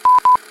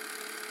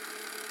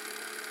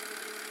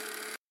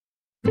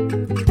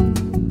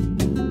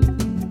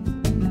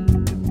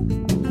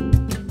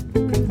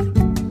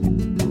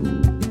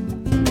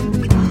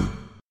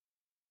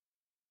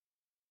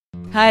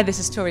Hi, this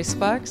is Tori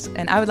Sparks,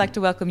 and I would like to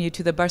welcome you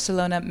to the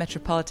Barcelona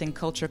Metropolitan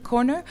Culture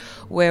Corner,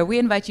 where we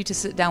invite you to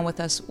sit down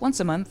with us once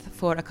a month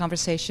for a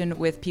conversation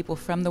with people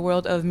from the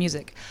world of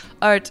music,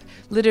 art,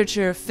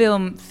 literature,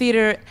 film,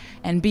 theater,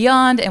 and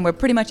beyond, and where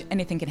pretty much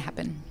anything can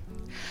happen.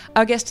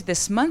 Our guest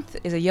this month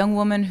is a young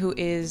woman who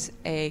is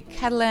a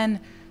Catalan,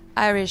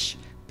 Irish,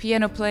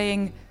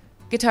 piano-playing,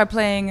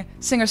 guitar-playing,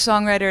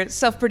 singer-songwriter,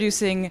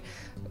 self-producing,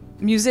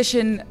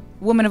 musician,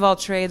 woman of all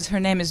trades. Her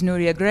name is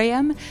Núria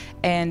Graham,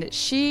 and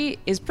she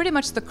is pretty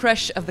much the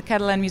crush of the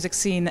Catalan music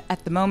scene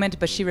at the moment,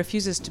 but she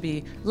refuses to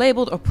be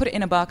labeled or put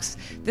in a box.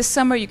 This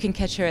summer you can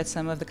catch her at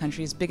some of the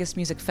country's biggest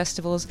music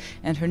festivals,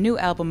 and her new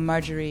album,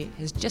 Marjorie,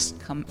 has just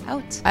come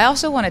out. I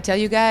also want to tell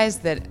you guys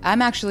that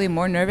I'm actually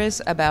more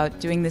nervous about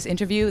doing this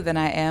interview than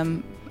I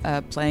am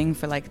playing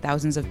for like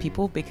thousands of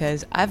people,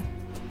 because I've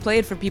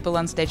played for people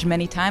on stage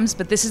many times,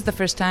 but this is the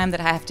first time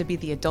that I have to be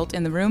the adult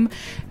in the room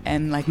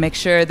and like make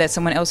sure that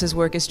someone else's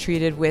work is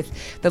treated with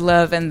the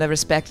love and the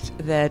respect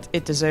that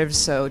it deserves.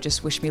 So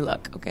just wish me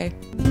luck, okay?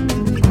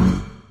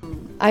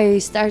 I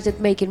started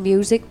making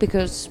music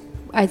because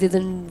I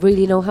didn't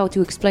really know how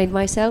to explain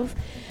myself,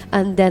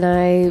 and then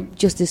I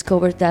just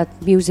discovered that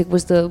music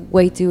was the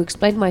way to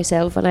explain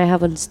myself, and I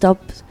haven't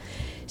stopped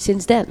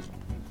since then.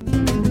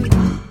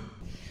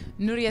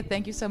 Núria,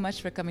 thank you so much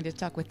for coming to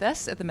talk with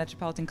us at the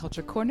Metropolitan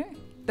Culture Corner.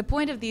 The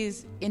point of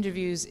these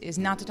interviews is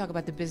not to talk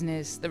about the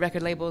business, the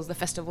record labels, the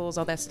festivals,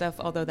 all that stuff,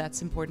 although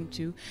that's important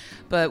too.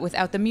 But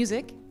without the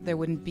music, there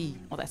wouldn't be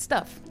all that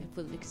stuff. It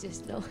wouldn't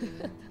exist, no.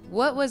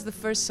 What was the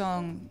first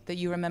song that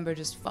you remember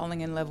just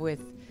falling in love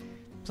with,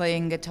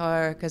 playing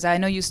guitar? Because I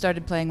know you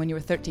started playing when you were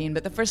 13,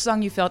 but the first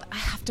song you felt, I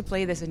have to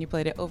play this, and you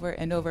played it over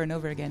and over and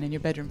over again in your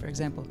bedroom, for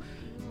example.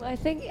 I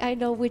think I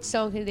know which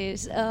song it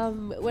is.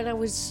 When I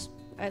was,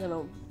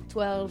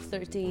 12,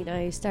 13,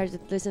 I started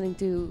listening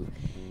to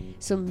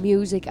some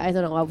music. I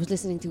was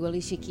listening to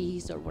Alicia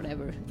Keys or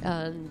whatever.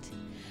 And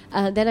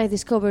then I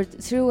discovered,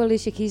 through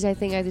Alicia Keys, I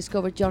think I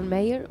discovered John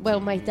Mayer.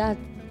 Well, my dad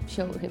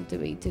showed him to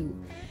me too.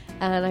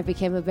 And I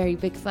became a very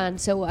big fan.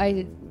 So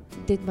I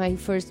did my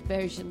first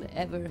version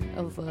ever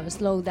of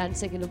Slow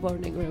Dancing in the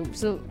Morning Room.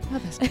 So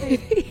that's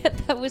great. Yeah,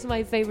 that was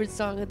my favorite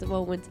song at the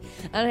moment.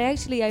 And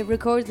I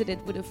recorded it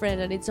with a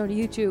friend, and it's on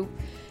YouTube.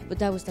 But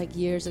that was like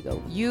years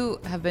ago. You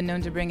have been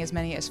known to bring as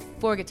many as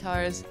 4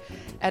 guitars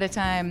at a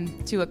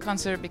time to a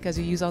concert because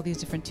you use all these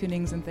different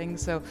tunings and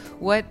things. So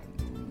what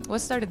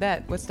started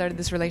that? What started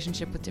this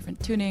relationship with different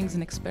tunings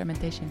and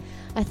experimentation?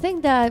 I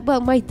think that,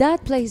 my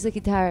dad plays the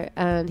guitar,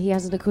 and he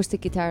has an acoustic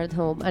guitar at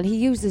home, and he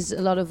uses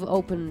a lot of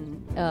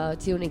open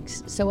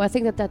tunings. So I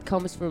think that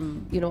comes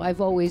from,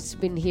 I've always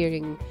been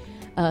hearing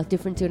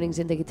different tunings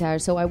in the guitar,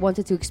 so I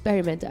wanted to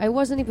experiment. I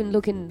wasn't even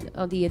looking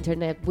on the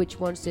internet which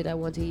ones did I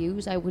want to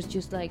use. I was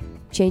just like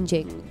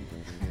changing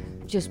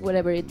just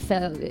whatever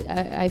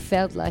I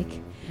felt like.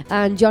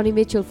 And Johnny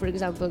Mitchell, for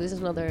example, is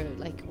another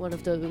like one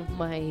of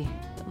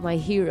my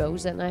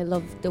heroes, and I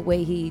love the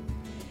way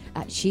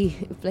she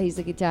plays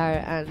the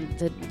guitar and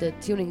the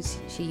tunings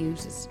she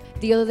uses.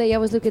 The other day I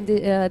was looking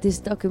at this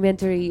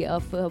documentary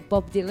of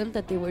Bob Dylan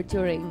that they were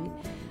touring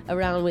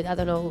around with,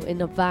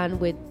 in a van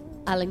with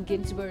Allen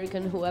Ginsberg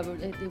and whoever.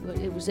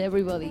 It was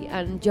everybody,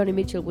 and Johnny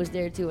Mitchell was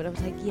there too, and I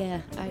was like,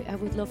 yeah, I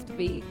would love to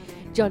be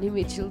Johnny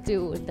Mitchell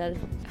too. And that,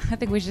 I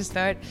think we should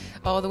start,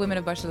 all the women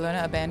of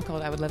Barcelona, a band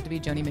called I Would Love to Be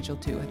Johnny Mitchell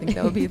too. I think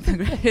that would be the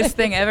greatest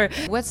thing ever.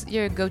 What's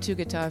your go-to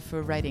guitar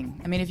for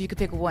writing? I mean, if you could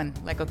pick one,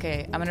 like,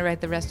 okay, I'm gonna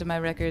write the rest of my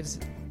records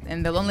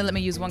and they'll only let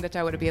me use one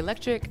guitar, would it be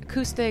electric,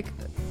 acoustic?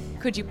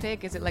 Could you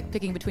pick? Is it like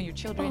picking between your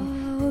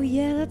children? Oh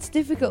yeah, that's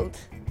difficult.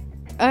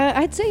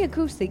 I'd say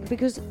acoustic,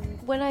 because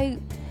when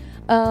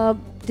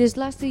these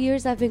last 2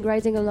 years I've been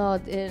writing a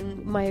lot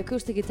in my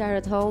acoustic guitar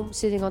at home,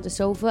 sitting on the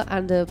sofa,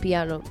 and the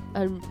piano.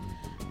 And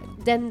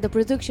then the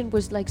production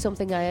was like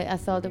something I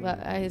thought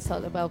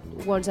about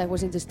once I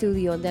was in the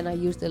studio, and then I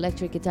used the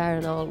electric guitar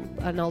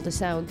and all the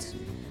sounds.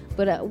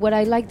 But what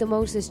I like the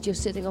most is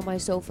just sitting on my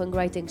sofa and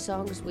writing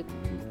songs with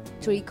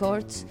 3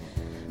 chords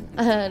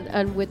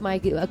and with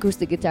my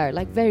acoustic guitar,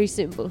 like very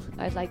simple.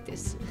 I like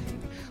this.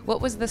 What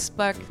was the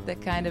spark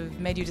that kind of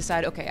made you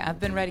decide, okay,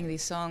 I've been writing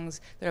these songs,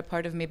 they're a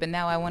part of me, but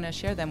now I want to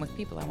share them with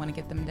people. I want to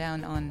get them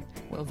down on,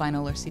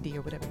 vinyl or CD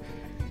or whatever.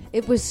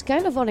 It was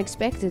kind of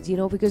unexpected,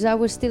 because I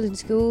was still in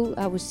school.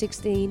 I was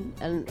 16,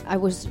 and I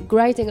was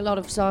writing a lot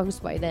of songs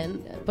by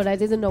then, but I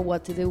didn't know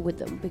what to do with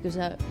them, because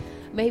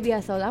maybe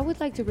I thought I would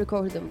like to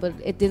record them, but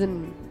it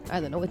didn't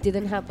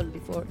happen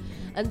before.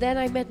 And then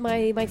I met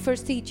my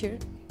first teacher,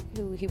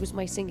 he was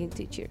my singing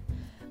teacher.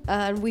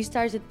 And we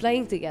started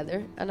playing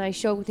together, and I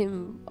showed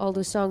him all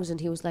the songs, and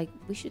he was like,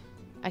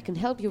 I can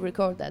help you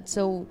record that.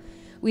 So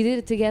we did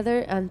it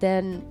together, and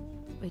then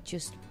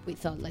we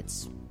thought,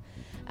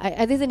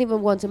 I didn't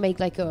even want to make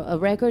like a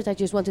record. I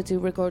just wanted to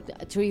record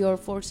 3 or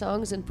 4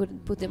 songs and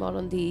put them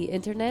on the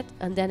internet,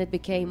 and then it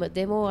became a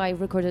demo. I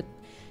recorded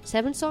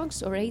 7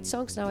 songs or 8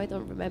 songs, now I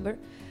don't remember.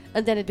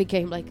 And then it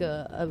became like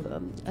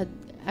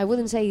I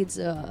wouldn't say it's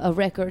a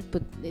record,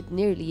 but it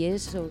nearly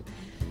is. So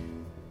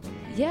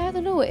Yeah, I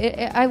don't know.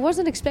 I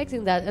wasn't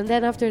expecting that, and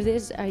then after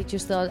this, I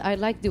just thought I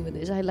like doing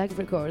this. I like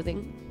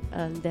recording,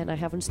 and then I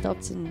haven't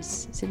stopped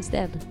since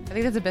then. I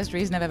think that's the best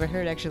reason I've ever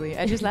heard, actually.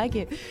 I just like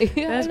it.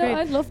 Yeah, That's I know,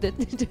 great. I loved it.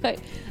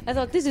 I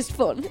thought this is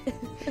fun.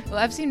 Well,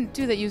 I've seen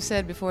too that you've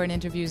said before in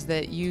interviews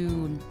that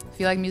you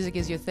feel like music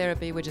is your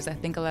therapy, which is, I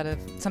think,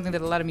 something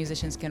that a lot of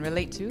musicians can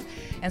relate to.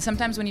 And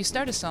sometimes when you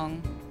start a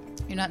song,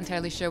 you're not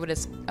entirely sure what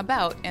it's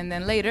about, and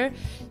then later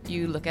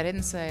you look at it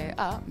and say,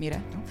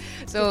 mira.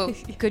 So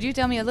could you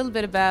tell me a little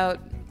bit about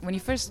when you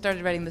first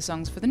started writing the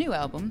songs for the new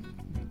album,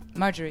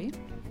 Marjorie?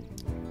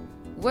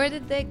 Where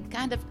did they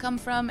kind of come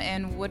from,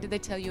 and what did they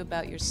tell you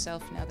about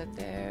yourself now that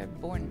they're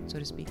born, so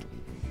to speak?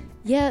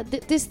 Yeah,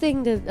 this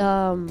thing that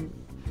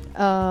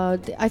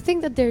I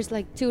think that there's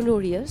like two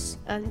Nurias,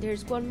 and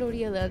there's one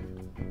Nuria that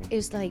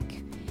is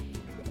like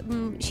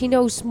she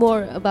knows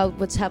more about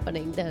what's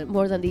happening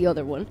more than the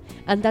other one,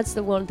 and that's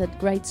the one that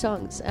writes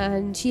songs,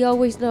 and she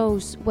always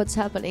knows what's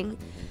happening,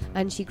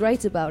 and she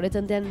writes about it.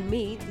 And then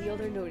me, the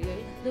other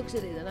Nuria, looks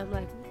at it, and I'm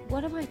like,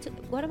 what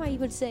am I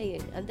even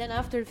saying? And then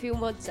after a few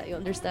months, I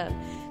understand.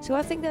 So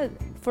I think that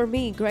for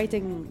me,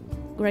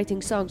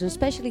 writing songs,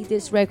 especially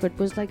this record,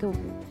 was like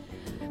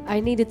I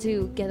needed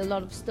to get a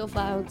lot of stuff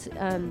out,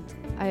 and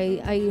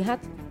I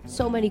had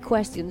so many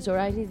questions, or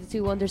I needed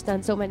to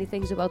understand so many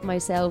things about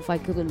myself. I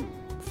couldn't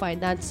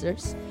find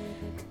answers.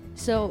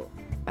 So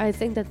I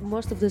think that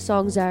most of the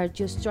songs are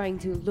just trying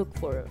to look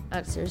for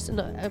answers. And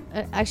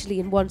actually,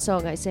 in one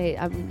song, I say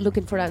I'm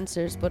looking for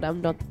answers, but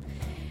I'm not.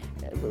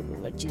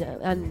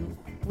 And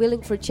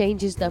willing for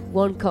changes that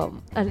won't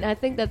come. And I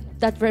think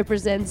that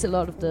represents a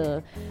lot of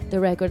the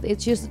record.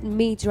 It's just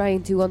me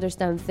trying to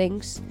understand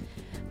things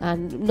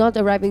and not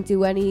arriving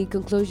to any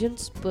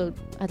conclusions, but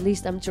at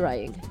least I'm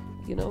trying,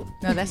 you know.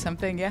 No, that's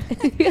something, yeah.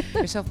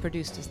 You're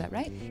self-produced, is that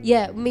right?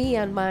 Yeah, me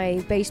and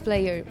my bass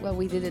player, well,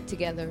 we did it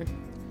together.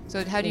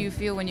 So how do you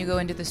feel when you go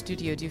into the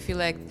studio? Do you feel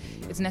like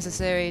it's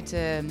necessary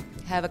to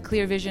have a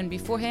clear vision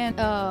beforehand?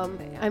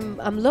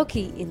 I'm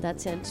lucky in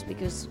that sense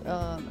because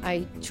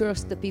I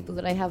trust the people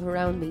that I have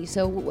around me.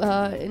 So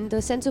in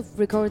the sense of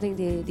recording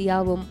the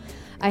album,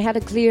 I had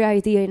a clear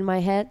idea in my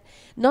head,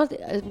 not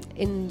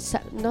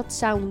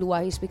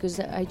sound-wise, because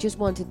I just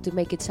wanted to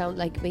make it sound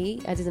like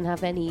me. I didn't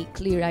have any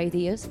clear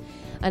ideas,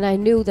 and I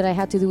knew that I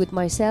had to do it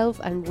myself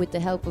and with the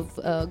help of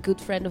a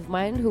good friend of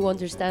mine who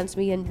understands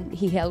me, and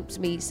he helps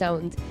me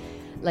sound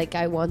like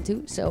I want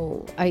to.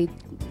 So I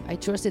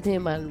trusted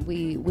him, and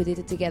we did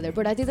it together.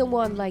 But I didn't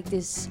want like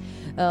this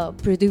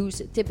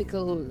the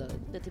typical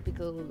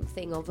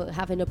thing of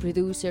having a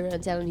producer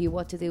and telling you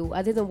what to do.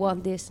 I didn't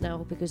want this now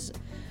because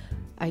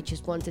I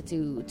just wanted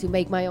to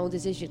make my own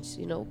decisions,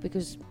 you know,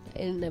 because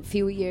in a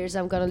few years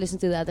I'm gonna listen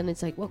to that and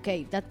it's like,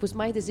 okay, that was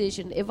my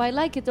decision. If I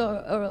like it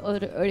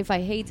or if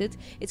I hate it,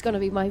 it's gonna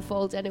be my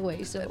fault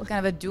anyway. So kind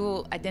of a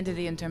dual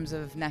identity in terms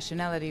of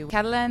nationality.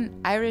 Catalan,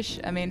 Irish,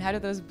 I mean, how do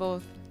those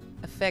both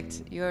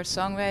affect your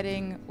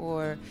songwriting,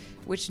 or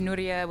whichever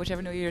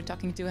Nuria you're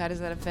talking to, how does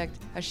that affect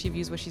how she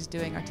views what she's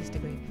doing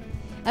artistically?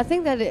 I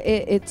think that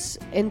it's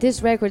in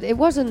this record,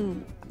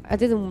 I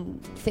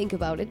didn't think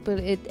about it, but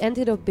it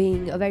ended up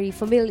being a very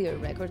familiar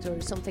record, or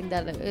something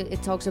that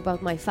it talks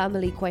about my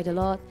family quite a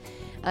lot.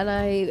 And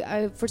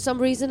I for some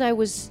reason, I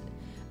was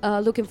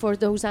looking for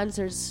those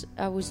answers.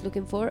 I was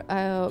looking for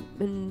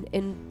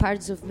in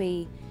parts of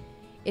me,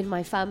 in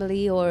my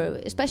family, or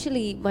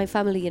especially my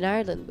family in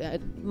Ireland.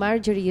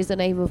 Marjorie is the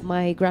name of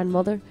my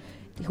grandmother,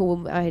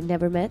 whom I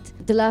never met.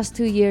 The last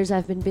 2 years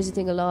I've been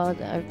visiting a lot.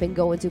 I've been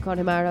going to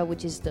Connemara,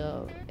 which is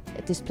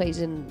this place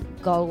in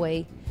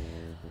Galway,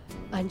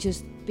 and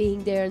just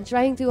being there and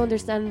trying to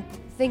understand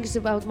things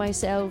about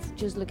myself,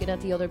 just looking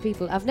at the other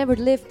people. I've never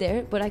lived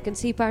there, but I can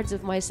see parts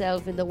of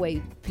myself in the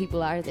way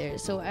people are there.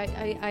 So I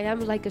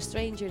am like a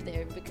stranger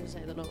there, because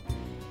I don't know,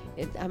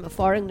 I'm a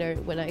foreigner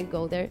when I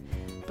go there.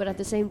 But at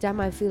the same time,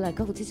 I feel like,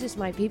 oh, this is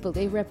my people.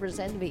 They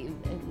represent me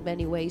in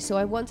many ways. So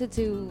I wanted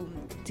to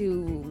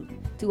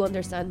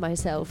understand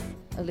myself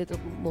a little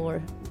more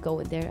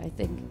going there, I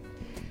think.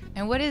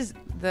 And what is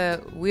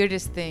the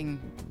weirdest thing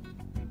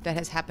that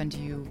has happened to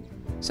you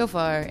so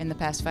far in the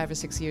past 5 or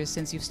 6 years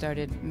since you've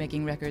started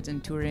making records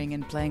and touring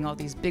and playing all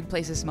these big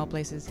places, small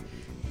places?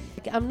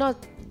 I'm not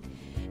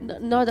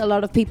a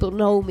lot of people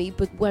know me,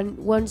 but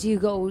once you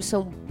go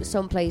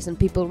someplace and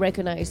people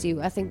recognize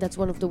you, I think that's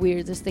one of the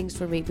weirdest things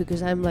for me,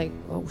 because I'm like,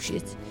 oh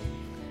shit.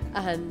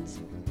 And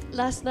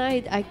last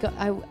night I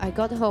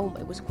got home.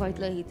 It was quite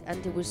late,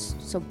 and there was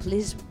some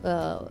police.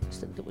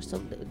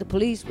 The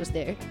police was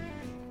there,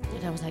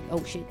 and I was like,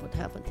 oh shit, what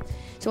happened?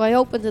 So I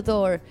opened the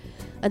door,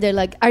 and they're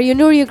like, are you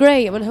Nuria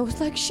Graham? And I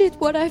was like, shit,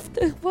 what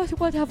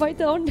have I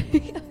done?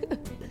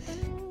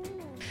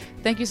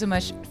 Thank you so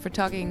much for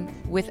talking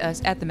with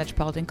us at the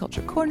Metropolitan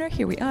Culture Corner.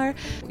 Here we are.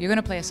 You're going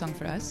to play a song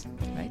for us,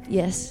 right?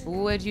 Yes.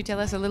 Would you tell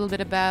us a little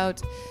bit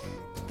about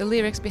the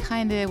lyrics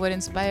behind it, what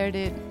inspired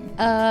it?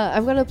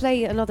 I'm going to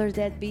play Another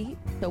Deadbeat.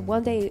 So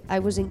one day I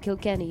was in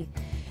Kilkenny,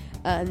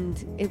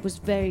 and it was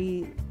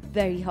very,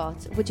 very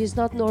hot, which is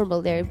not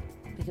normal there,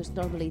 because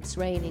normally it's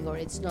raining or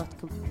it's not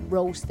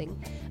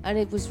roasting. And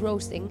it was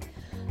roasting.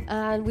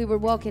 And we were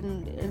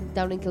walking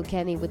down in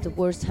Kilkenny with the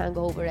worst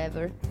hangover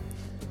ever,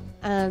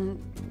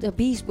 and the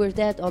bees were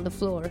dead on the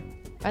floor.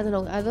 I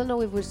don't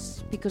know if it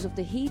was because of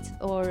the heat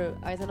or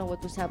I don't know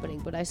what was happening,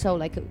 but I saw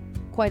like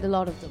quite a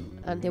lot of them,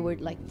 and they were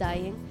like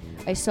dying.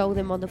 I saw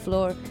them on the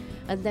floor,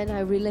 and then I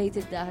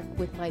related that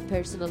with my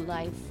personal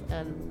life,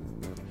 and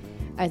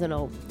I don't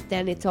know,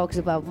 then it talks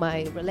about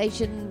my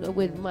relation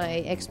with my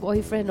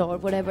ex-boyfriend or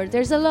whatever.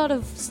 There's a lot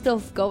of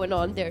stuff going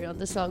on there on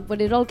the song,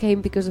 but it all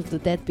came because of the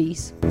dead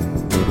bees.